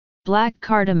Black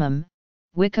cardamom,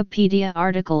 Wikipedia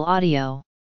article audio.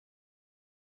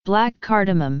 Black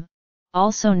cardamom,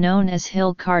 also known as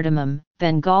hill cardamom,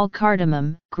 Bengal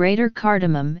cardamom, greater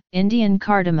cardamom, Indian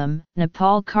cardamom,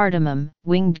 Nepal cardamom,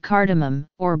 winged cardamom,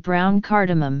 or brown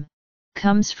cardamom,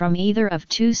 comes from either of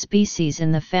two species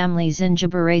in the family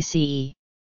Zingiberaceae.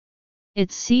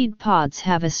 Its seed pods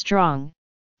have a strong,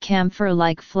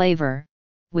 camphor-like flavor,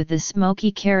 with a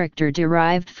smoky character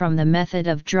derived from the method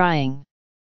of drying.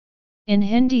 In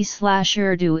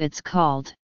Hindi/Urdu it's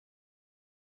called.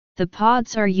 The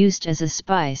pods are used as a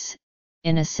spice,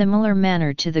 in a similar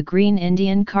manner to the green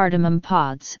Indian cardamom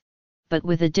pods, but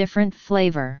with a different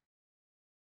flavor.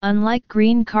 Unlike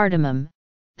green cardamom,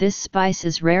 this spice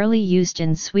is rarely used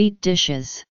in sweet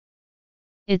dishes.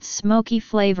 Its smoky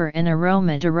flavor and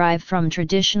aroma derive from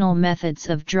traditional methods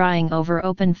of drying over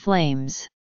open flames.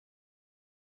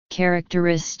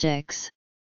 Characteristics.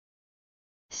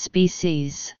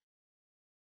 Species.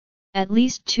 At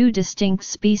least two distinct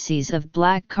species of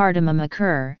black cardamom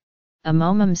occur,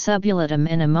 Amomum subulatum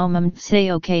and Amomum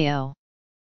tseokeo.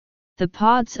 The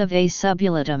pods of A.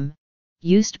 subulatum,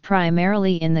 used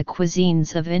primarily in the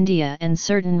cuisines of India and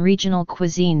certain regional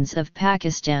cuisines of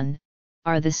Pakistan,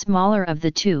 are the smaller of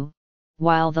the two,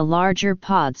 while the larger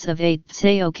pods of A.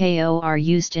 tseokeo are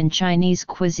used in Chinese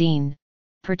cuisine,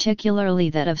 particularly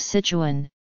that of Sichuan,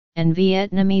 and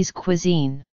Vietnamese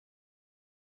cuisine.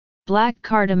 Black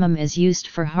cardamom is used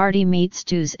for hearty meat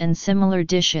stews and similar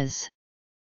dishes.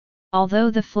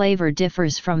 Although the flavor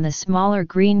differs from the smaller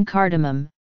green cardamom,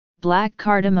 black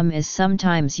cardamom is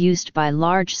sometimes used by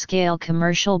large-scale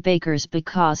commercial bakers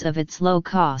because of its low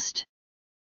cost.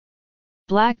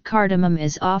 Black cardamom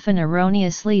is often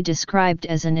erroneously described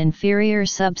as an inferior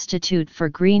substitute for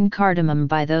green cardamom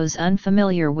by those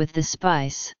unfamiliar with the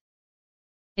spice.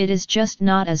 It is just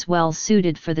not as well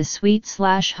suited for the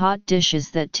sweet/hot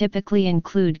dishes that typically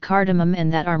include cardamom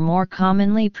and that are more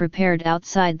commonly prepared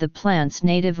outside the plant's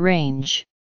native range.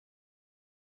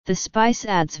 The spice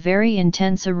adds very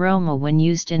intense aroma when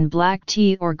used in black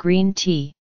tea or green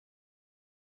tea.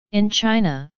 In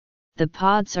China, the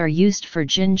pods are used for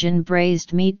Jinjin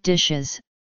braised meat dishes,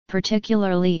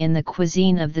 particularly in the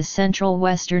cuisine of the central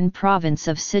western province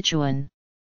of Sichuan.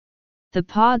 The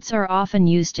pods are often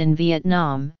used in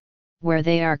Vietnam, where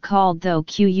they are called tho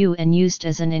qu and used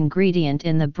as an ingredient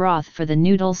in the broth for the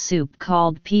noodle soup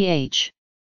called ph.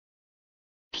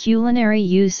 Culinary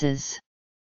uses.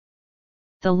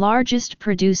 The largest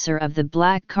producer of the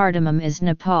black cardamom is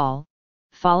Nepal,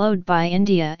 followed by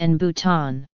India and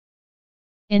Bhutan.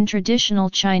 In traditional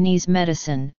Chinese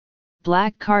medicine,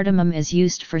 black cardamom is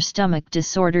used for stomach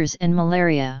disorders and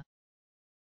malaria.